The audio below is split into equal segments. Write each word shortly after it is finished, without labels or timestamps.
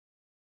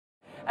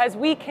As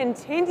we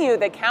continue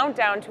the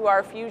countdown to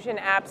our Fusion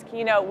Apps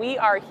keynote, we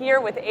are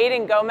here with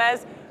Aidan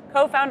Gomez,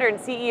 co-founder and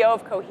CEO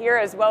of Cohere,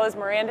 as well as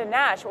Miranda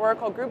Nash,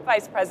 Oracle Group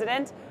Vice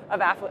President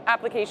of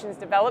Applications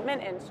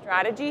Development and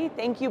Strategy.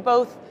 Thank you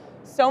both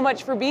so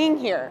much for being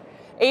here.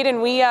 Aidan,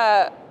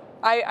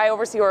 I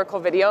oversee Oracle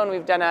Video, and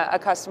we've done a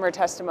customer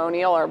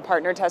testimonial or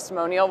partner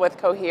testimonial with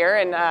Cohere,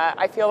 and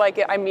I feel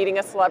like I'm meeting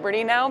a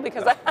celebrity now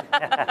because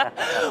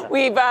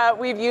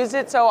we've used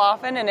it so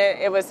often, and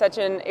it was such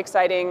an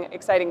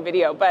exciting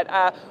video.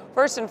 But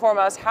first and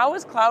foremost, how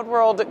is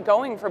CloudWorld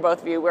going for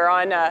both of you? We're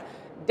on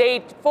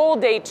full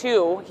day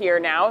 2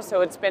 here now,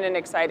 so it's been an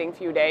exciting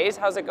few days.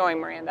 How's it going,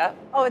 Miranda?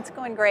 Oh, it's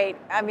going great.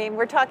 I mean,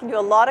 we're talking to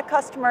a lot of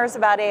customers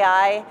about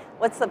AI.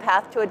 What's the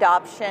path to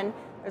adoption?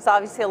 There's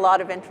obviously a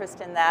lot of interest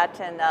in that,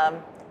 and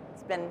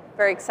it's been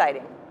very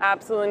exciting.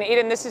 Absolutely.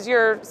 Aidan, this is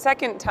your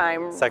second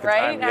time, right? Second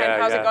time, yeah.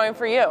 And how's it going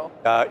for you?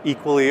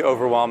 Equally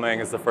overwhelming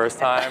as the first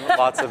time.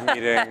 Lots of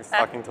meetings,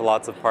 talking to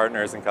lots of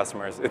partners and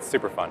customers. It's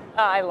super fun.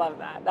 I love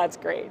that. That's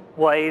great.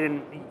 Well,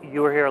 Aidan,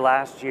 you were here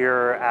last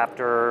year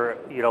after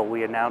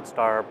we announced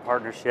our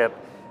partnership,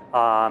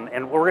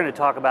 and we're going to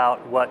talk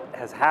about what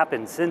has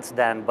happened since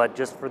then. But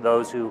just for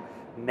those who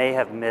may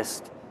have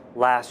missed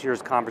last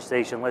year's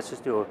conversation, let's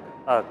just do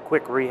a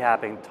quick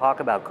rehapping,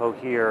 talk about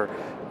Cohere.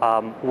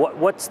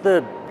 What's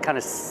the kind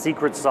of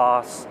secret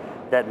sauce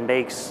that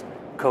makes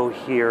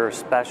Cohere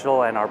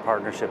special and our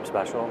partnership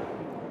special?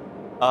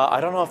 I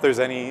don't know if there's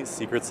any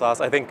secret sauce.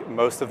 I think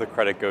most of the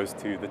credit goes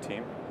to the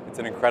team. It's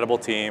an incredible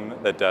team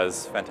that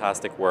does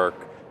fantastic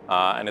work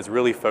and is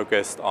really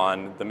focused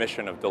on the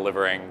mission of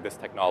delivering this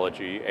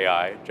technology,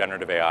 AI,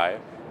 generative AI,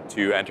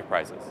 to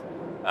enterprises.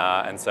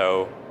 And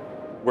so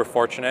we're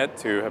fortunate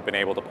to have been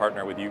able to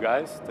partner with you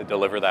guys to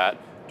deliver that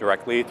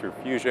directly through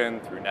Fusion,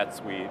 through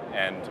NetSuite,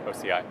 and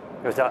OCI.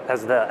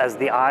 As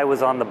the eye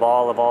was on the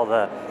ball of all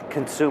the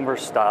consumer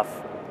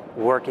stuff,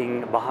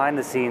 working behind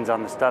the scenes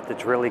on the stuff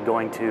that's really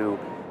going to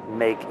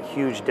make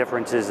huge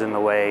differences in the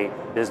way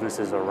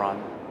businesses are run.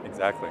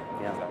 Exactly.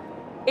 Yeah.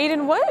 Exactly.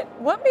 Aidan,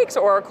 what makes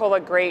Oracle a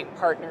great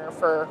partner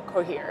for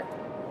Cohere?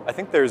 I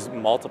think there's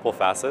multiple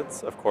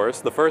facets, of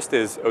course. The first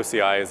is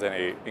OCI is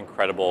an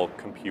incredible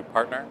compute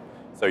partner.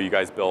 So you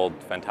guys build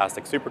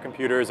fantastic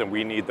supercomputers, and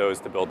we need those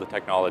to build the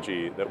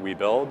technology that we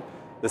build.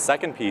 The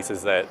second piece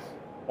is that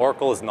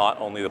Oracle is not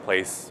only the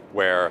place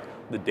where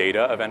the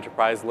data of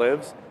enterprise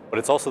lives, but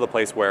it's also the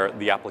place where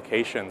the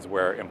applications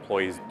where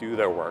employees do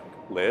their work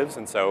lives.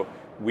 And so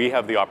we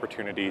have the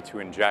opportunity to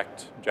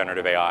inject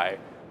generative AI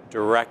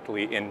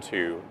directly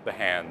into the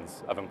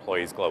hands of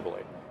employees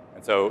globally.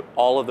 And so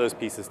all of those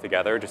pieces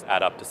together just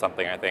add up to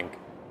something, I think,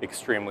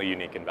 extremely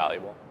unique and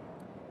valuable.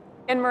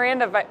 And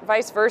Miranda,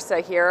 vice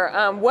versa here,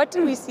 what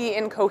do we see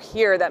in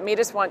Cohere that made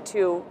us want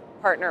to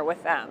partner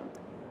with them?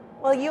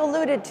 Well, you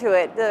alluded to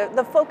it.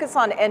 The focus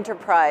on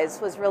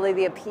enterprise was really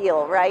the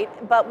appeal, right?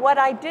 But what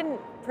I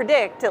didn't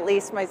predict, at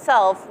least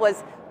myself,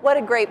 was what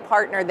a great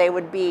partner they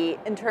would be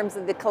in terms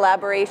of the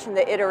collaboration,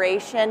 the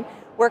iteration.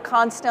 We're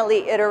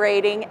constantly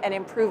iterating and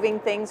improving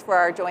things for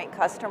our joint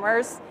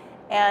customers,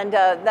 and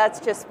that's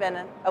just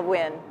been a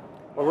win.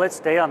 Well, let's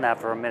stay on that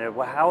for a minute.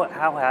 Well,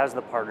 how has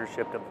the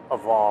partnership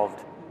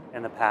evolved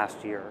in the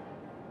past year?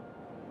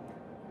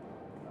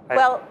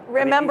 Well,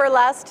 remember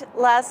last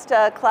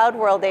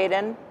CloudWorld,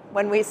 Aidan,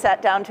 when we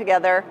sat down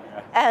together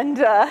and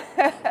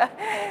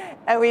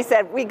we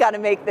said we got to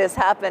make this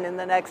happen in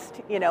the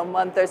next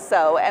month or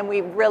so, and we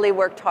really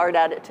worked hard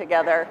at it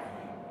together.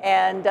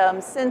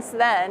 And since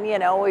then,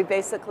 we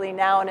basically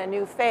now in a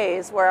new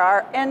phase where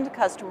our end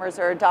customers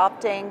are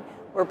adopting.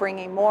 We're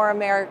bringing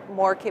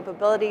more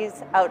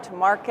capabilities out to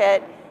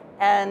market,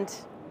 and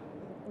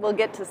we'll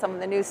get to some of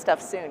the new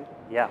stuff soon.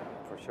 Yeah,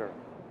 for sure.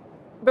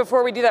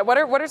 Before we do that, what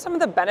are some of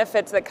the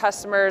benefits that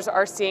customers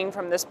are seeing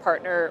from this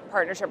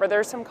partnership? Are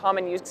there some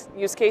common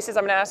use cases?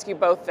 I'm going to ask you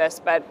both this,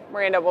 but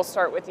Miranda, we'll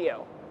start with you.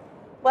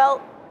 Well,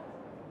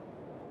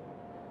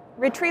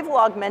 Retrieval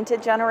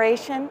augmented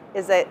generation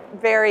is a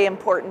very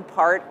important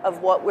part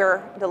of what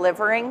we're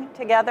delivering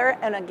together,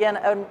 and again,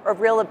 a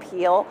real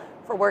appeal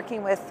for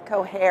working with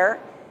Cohere,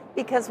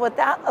 because what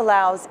that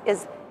allows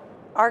is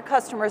our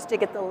customers to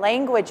get the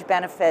language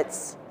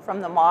benefits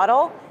from the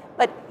model,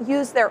 but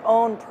use their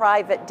own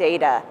private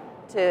data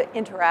to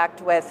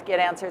interact with, get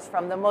answers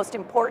from the most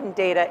important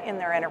data in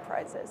their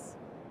enterprises.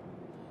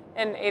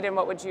 And Aidan,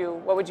 what would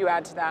you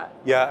add to that?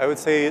 Yeah, I would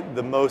say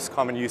the most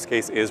common use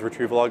case is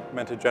retrieval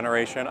augmented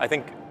generation. I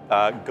think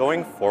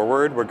going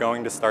forward, we're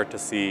going to start to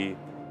see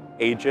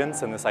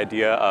agents and this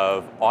idea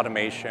of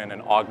automation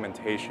and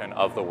augmentation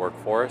of the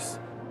workforce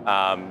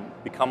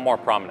become more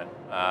prominent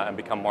and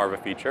become more of a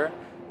feature.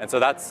 And so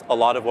that's a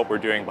lot of what we're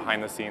doing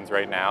behind the scenes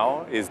right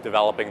now, is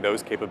developing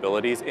those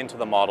capabilities into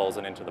the models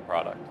and into the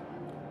product.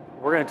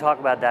 We're going to talk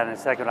about that in a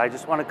second. I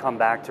just want to come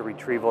back to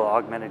retrieval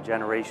augmented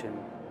generation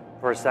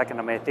for a second.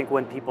 I mean, I think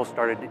when people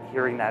started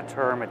hearing that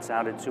term, it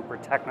sounded super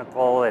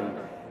technical,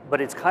 but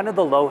it's kind of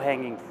the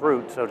low-hanging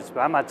fruit, so to speak.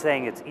 I'm not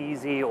saying it's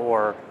easy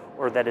or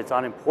that it's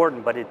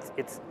unimportant, but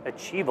it's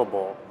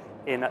achievable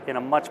in a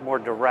much more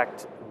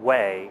direct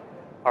way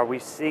Are we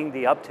seeing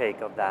the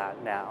uptake of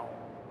that now?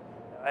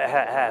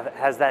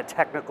 Has that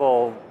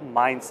technical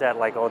mindset,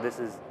 like,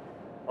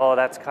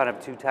 that's kind of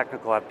too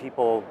technical, have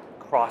people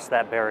crossed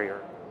that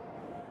barrier?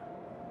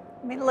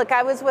 I mean, look,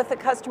 I was with a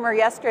customer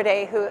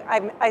yesterday who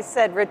I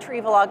said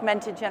retrieval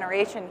augmented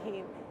generation.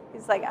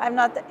 He's like, I'm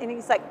not, and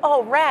he's like,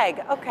 oh,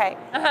 RAG, okay.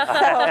 So,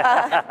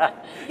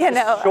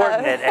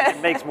 shorten it, and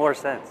it makes more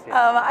sense.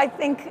 Yeah. I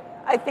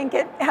think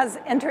it has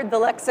entered the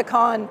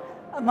lexicon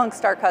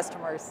amongst our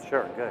customers.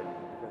 Sure, good.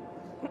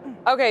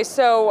 Okay,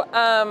 so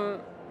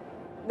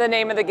the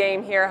name of the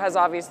game here has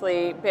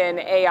obviously been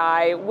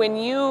AI. When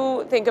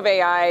you think of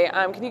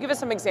AI, can you give us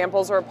some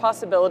examples or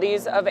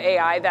possibilities of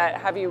AI that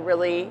have you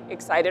really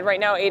excited right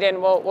now? Aidan,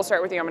 we'll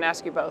start with you. I'm going to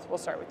ask you both. We'll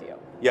start with you.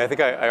 Yeah, I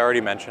think I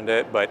already mentioned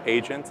it, but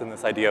agents and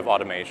this idea of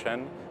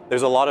automation,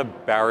 there's a lot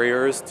of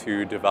barriers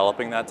to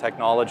developing that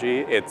technology.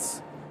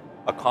 It's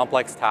a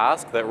complex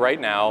task that right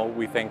now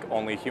we think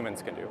only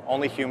humans can do.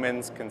 Only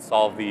humans can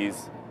solve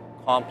these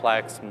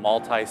complex,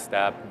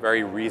 multi-step,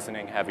 very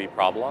reasoning-heavy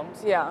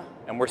problems. Yeah.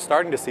 And we're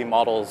starting to see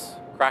models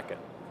crack it.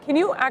 Can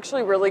you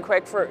actually really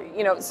quick, for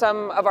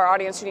some of our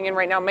audience tuning in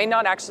right now may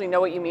not actually know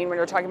what you mean when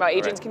you're talking about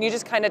agents. Right. Can you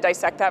just kind of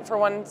dissect that for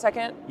 1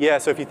 second? Yeah,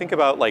 so if you think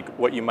about like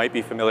what you might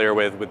be familiar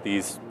with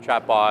these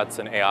chatbots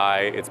and AI,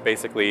 it's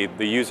basically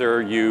the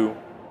user, you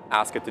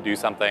ask it to do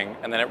something,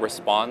 and then it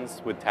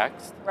responds with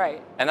text.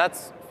 Right. And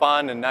that's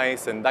fun and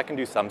nice, and that can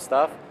do some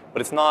stuff,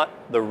 but it's not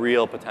the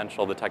real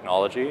potential of the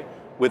technology.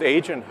 With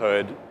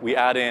agenthood, we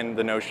add in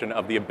the notion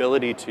of the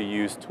ability to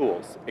use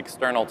tools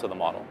external to the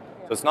model.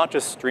 Yeah. So it's not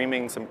just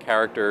streaming some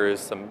characters,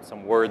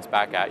 some words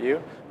back at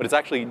you, but it's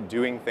actually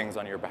doing things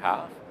on your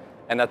behalf.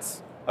 And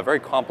that's a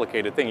very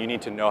complicated thing. You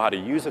need to know how to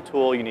use a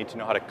tool, you need to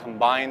know how to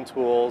combine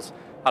tools,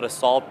 how to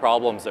solve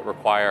problems that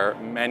require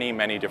many,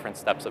 many different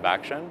steps of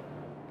action.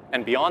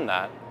 And beyond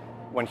that,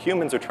 when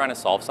humans are trying to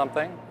solve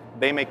something,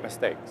 they make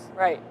mistakes.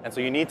 Right. And so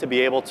you need to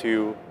be able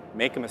to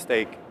make a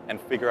mistake and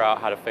figure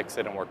out how to fix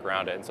it and work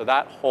around it. And so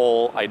that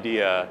whole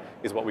idea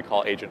is what we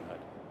call agenthood.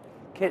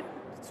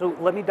 So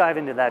let me dive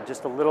into that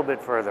just a little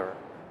bit further.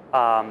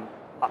 So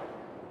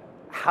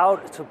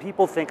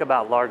people think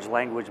about large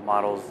language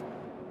models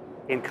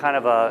in kind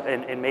of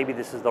and maybe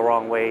this is the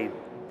wrong way,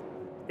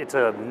 it's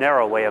a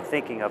narrow way of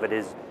thinking of it,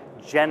 is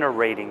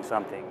generating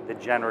something, the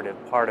generative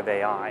part of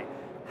AI.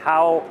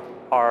 How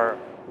are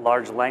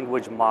large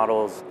language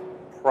models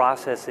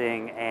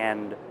processing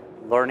and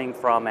learning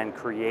from and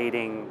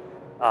creating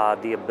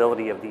the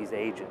ability of these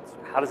agents?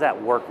 How does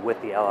that work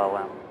with the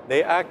LLM?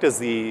 They act as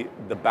the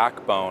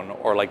backbone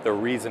or like the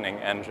reasoning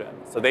engine.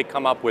 So they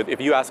come up with,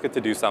 if you ask it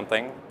to do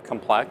something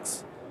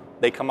complex,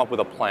 they come up with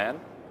a plan,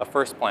 a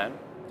first plan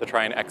to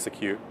try and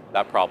execute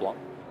that problem.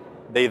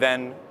 They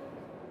then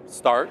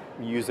start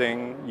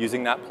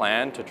using that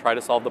plan to try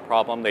to solve the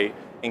problem. They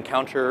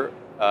encounter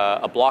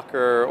a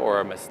blocker or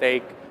a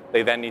mistake.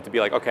 They then need to be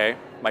like, okay,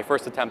 my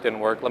first attempt didn't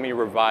work, let me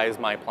revise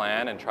my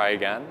plan and try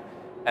again.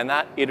 And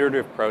that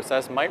iterative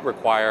process might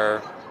require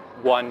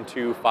 1,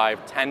 2,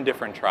 5, 10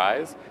 different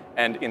tries.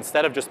 And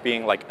instead of just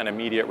being like an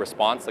immediate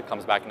response that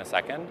comes back in a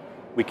second,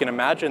 we can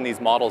imagine these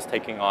models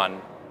taking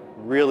on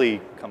really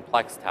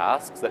complex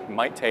tasks that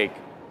might take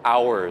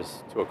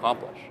hours to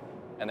accomplish.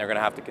 And they're going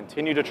to have to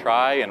continue to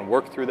try and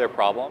work through their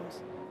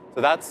problems. So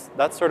that's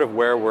sort of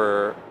where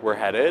we're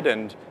headed.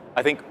 And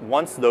I think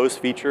once those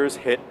features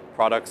hit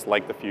products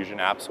like the Fusion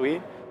App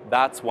Suite,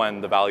 that's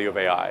when the value of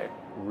AI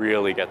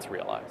really gets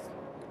realized.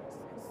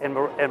 And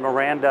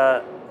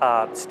Miranda,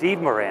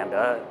 Steve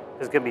Miranda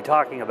is going to be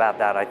talking about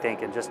that, I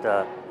think, in just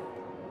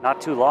not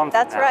too long from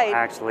That's now, right.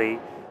 actually.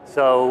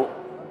 So,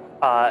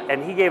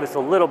 and he gave us a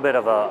little bit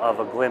of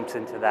a glimpse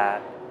into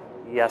that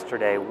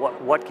yesterday.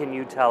 What can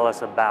you tell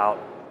us about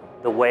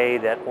the way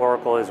that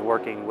Oracle is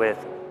working with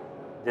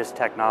this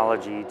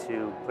technology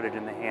to put it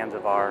in the hands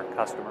of our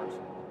customers?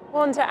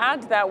 Well, and to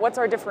add to that, what's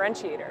our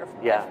differentiator?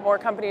 Yeah. If more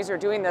companies are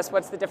doing this,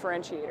 what's the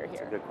differentiator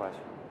here? That's a good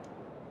question.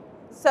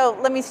 So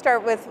let me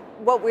start with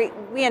what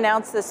we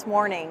announced this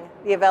morning,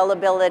 the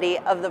availability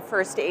of the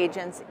first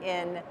agents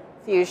in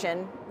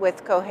Fusion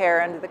with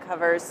Cohere under the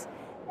covers.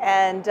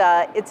 And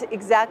it's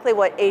exactly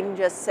what Aidan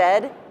just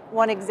said.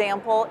 One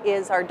example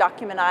is our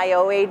Document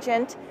I/O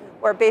agent,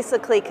 where it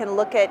basically can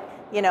look at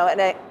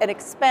an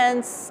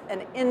expense,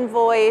 an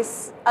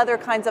invoice, other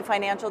kinds of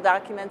financial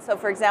documents. So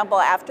for example,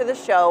 after the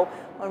show,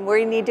 when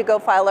we need to go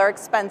file our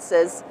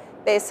expenses,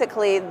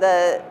 basically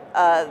the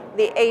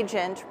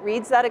agent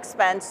reads that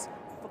expense,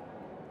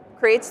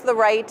 creates the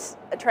right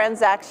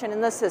transaction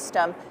in the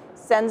system,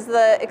 sends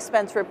the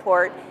expense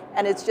report,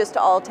 and it's just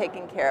all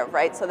taken care of,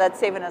 right? So that's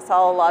saving us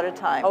all a lot of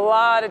time. A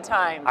lot of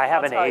time. I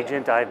have an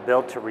agent I've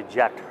built to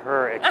reject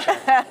her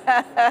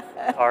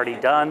expenses. Already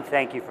done.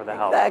 Thank you for the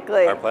help.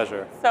 Exactly. Our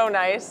pleasure. So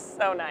nice,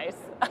 so nice.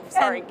 I'm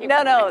sorry.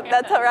 No,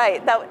 that's all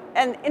right.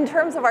 And in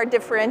terms of our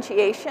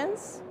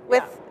differentiations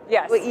with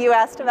what you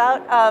asked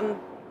about,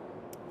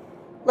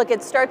 look,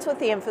 it starts with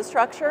the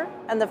infrastructure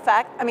and the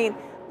fact,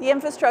 the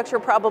infrastructure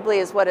probably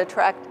is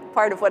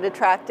part of what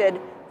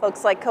attracted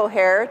folks like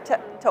Cohere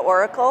to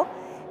Oracle.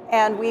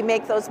 and we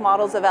make those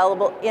models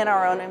available in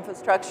our own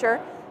infrastructure,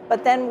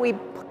 but then we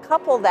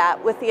couple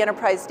that with the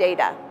enterprise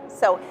data.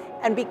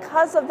 And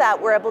because of that,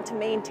 we're able to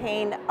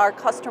maintain our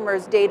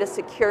customers' data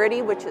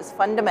security, which is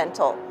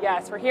fundamental.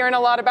 Yes, we're hearing a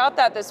lot about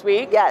that this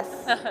week. Yes,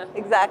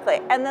 exactly.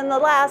 And then the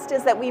last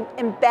is that we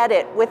embed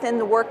it within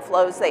the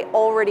workflows they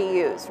already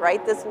use,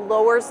 right? This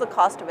lowers the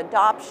cost of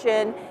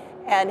adoption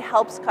and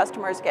helps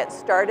customers get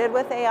started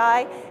with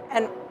AI.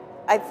 And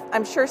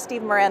I'm sure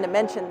Steve Miranda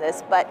mentioned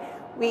this, but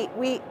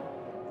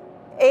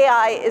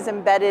AI is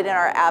embedded in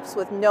our apps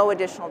with no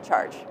additional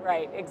charge.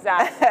 Right,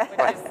 exactly.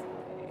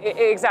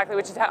 Exactly,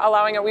 which is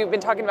allowing, we've been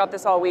talking about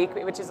this all week,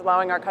 which is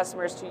allowing our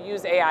customers to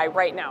use AI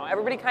right now.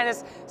 Everybody kind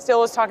of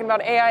still is talking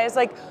about AI as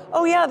like,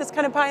 oh yeah, this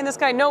kind of pie in the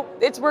sky. Nope,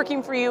 it's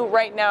working for you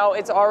right now.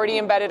 It's already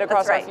embedded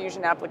across our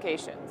Fusion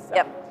applications. So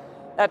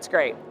yep. That's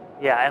great.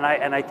 Yeah,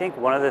 and I think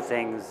one of the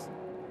things,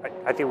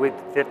 I think with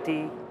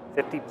 50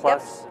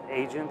 plus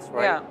agents,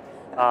 right?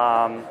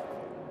 Yeah.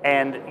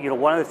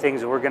 And one of the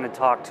things we're going to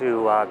talk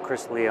to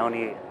Chris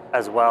Leone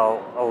as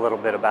well a little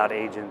bit about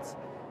agents.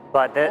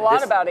 But a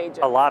lot about agents.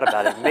 A lot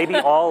about it. Maybe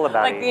all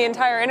about like agents. The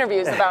entire interview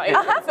is about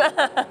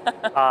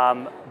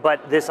agents.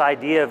 But this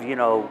idea of,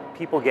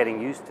 people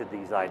getting used to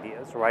these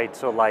ideas, right?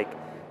 So like,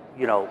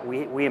 we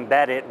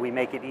embed it, we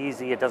make it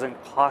easy, it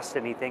doesn't cost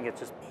anything, it's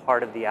just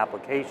part of the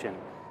application.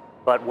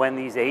 But when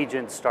these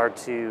agents start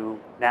to,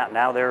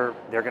 now they're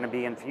going to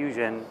be in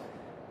Fusion,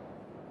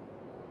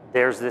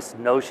 there's this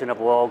notion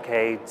of, well,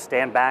 okay,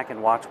 stand back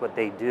and watch what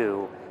they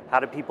do. How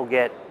do people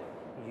get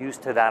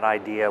used to that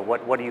idea?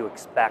 What do you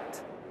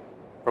expect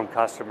from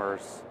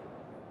customers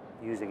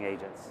using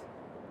agents?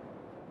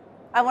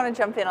 I want to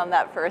jump in on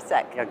that for a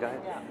sec. Yeah, go ahead.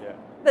 Yeah.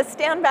 The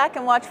stand back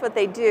and watch what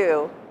they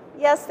do,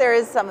 yes, there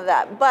is some of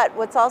that, but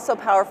what's also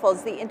powerful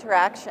is the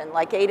interaction,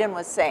 like Aidan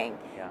was saying,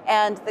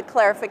 and the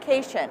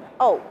clarification.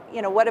 Oh,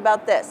 what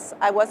about this?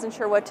 I wasn't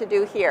sure what to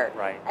do here.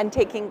 Right. And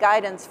taking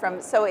guidance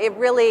from, so it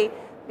really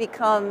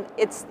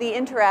it's the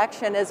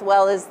interaction as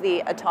well as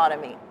the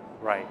autonomy.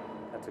 Right,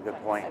 that's a good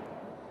point.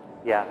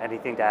 Yeah,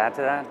 anything to add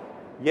to that?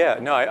 Yeah,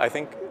 no, I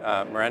think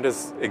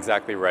Miranda's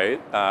exactly right.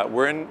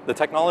 The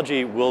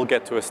technology will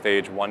get to a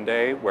stage one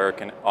day where it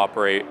can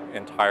operate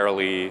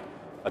entirely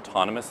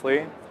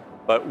autonomously.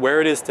 But where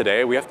it is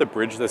today, we have to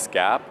bridge this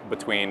gap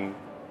between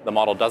the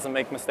model doesn't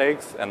make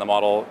mistakes and the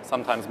model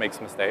sometimes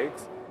makes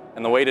mistakes.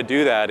 And the way to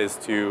do that is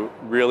to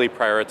really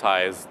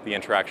prioritize the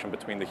interaction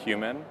between the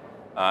human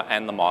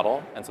and the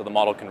model. And so the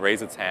model can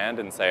raise its hand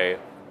and say,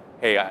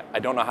 hey, I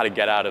don't know how to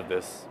get out of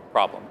this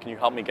problem. Can you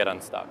help me get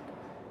unstuck?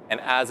 And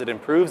as it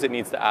improves, it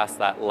needs to ask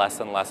that less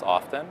and less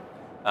often.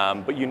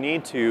 But you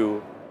need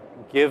to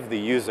give the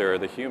user,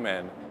 the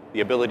human,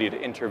 the ability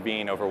to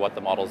intervene over what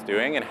the model's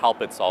doing and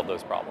help it solve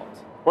those problems.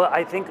 Well,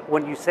 I think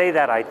when you say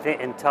that,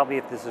 and tell me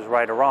if this is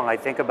right or wrong, I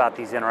think about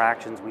these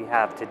interactions we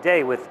have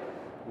today with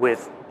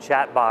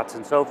chatbots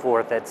and so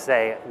forth that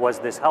say, was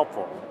this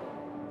helpful?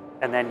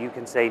 And then you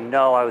can say,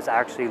 no, I was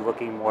actually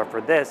looking more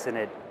for this, and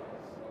it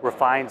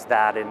refines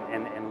that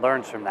and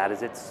learns from that.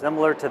 Is it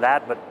similar to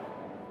that, but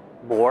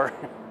more?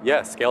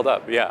 Yeah, scaled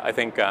up. Yeah, I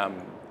think,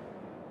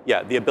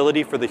 the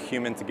ability for the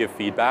human to give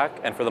feedback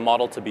and for the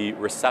model to be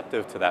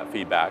receptive to that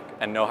feedback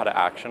and know how to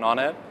action on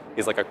it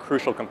is like a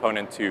crucial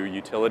component to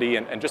utility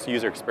and just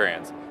user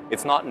experience.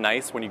 It's not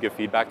nice when you give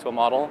feedback to a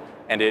model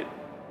and it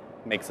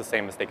makes the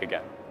same mistake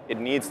again. It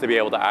needs to be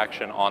able to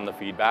action on the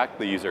feedback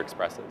the user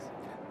expresses.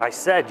 I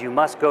said you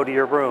must go to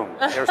your room.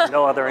 There's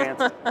no other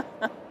answer.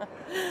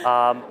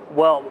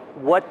 Well,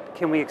 what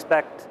can we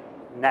expect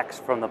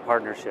next from the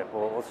partnership?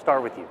 Well, let's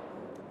start with you.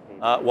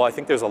 Well, I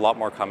think there's a lot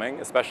more coming,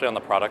 especially on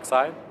the product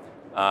side.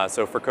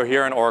 So for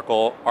Cohere and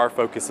Oracle, our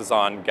focus is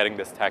on getting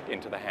this tech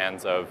into the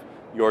hands of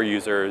your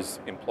users,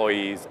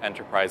 employees,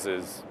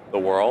 enterprises, the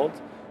world.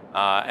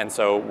 And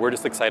so we're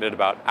just excited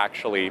about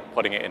actually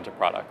putting it into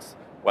products.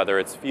 Whether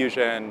it's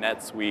Fusion,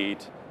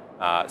 NetSuite,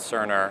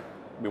 Cerner,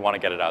 we want to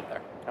get it out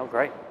there. Oh,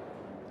 great.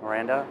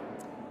 Miranda?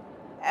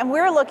 And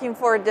we're looking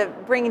forward to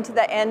bringing to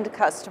the end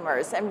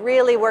customers and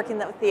really working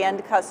with the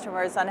end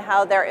customers on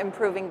how they're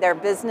improving their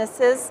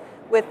businesses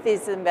with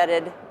these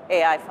embedded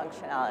AI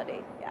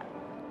functionality. Yeah.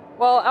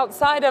 Well,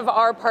 outside of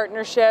our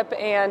partnership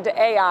and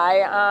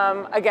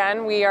AI,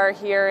 again, we are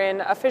here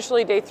in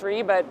officially day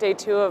 3, but day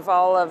 2 of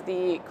all of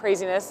the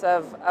craziness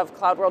of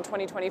CloudWorld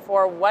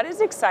 2024. What has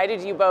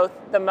excited you both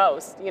the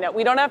most?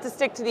 We don't have to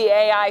stick to the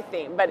AI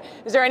theme, but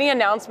is there any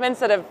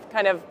announcements that have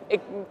kind of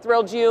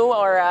thrilled you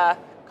or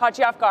caught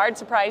you off guard,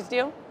 surprised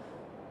you?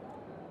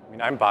 I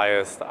mean, I'm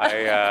biased.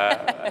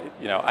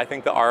 I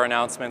think that our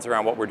announcements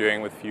around what we're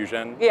doing with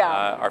Fusion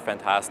are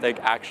fantastic.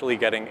 Actually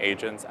getting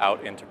agents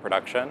out into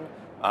production.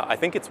 I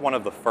think it's one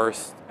of the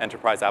first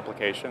enterprise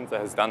applications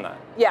that has done that.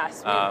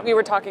 Yes, we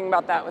were talking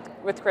about that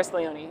with Chris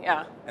Leone,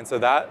 yeah. And so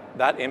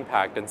that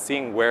impact and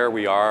seeing where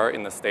we are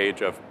in the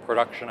stage of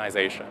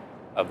productionization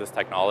of this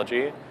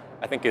technology,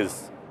 I think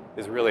is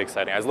really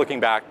exciting. I was looking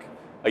back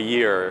a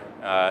year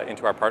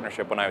into our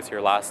partnership when I was here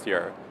last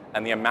year,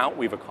 and the amount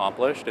we've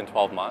accomplished in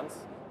 12 months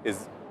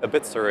is a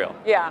bit surreal.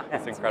 Yeah,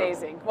 it's incredible.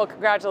 Amazing. Well,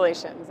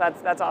 congratulations.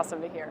 That's awesome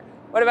to hear.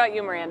 What about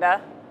you,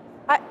 Miranda?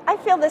 I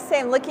feel the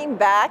same. Looking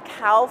back,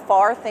 how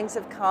far things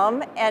have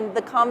come, and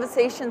the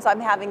conversations I'm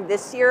having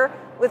this year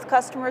with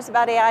customers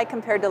about AI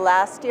compared to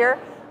last year,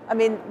 I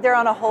mean, they're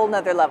on a whole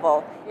nother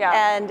level. Yeah.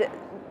 And,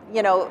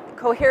 you know,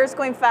 Cohere is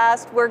going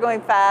fast, we're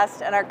going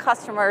fast, and our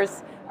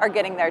customers are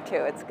getting there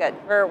too. It's good.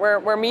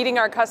 We're meeting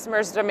our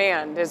customers'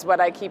 demand is what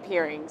I keep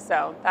hearing.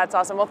 So that's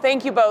awesome. Well,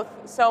 thank you both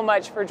so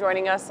much for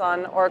joining us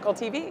on Oracle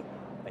TV.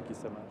 Thank you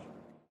so much.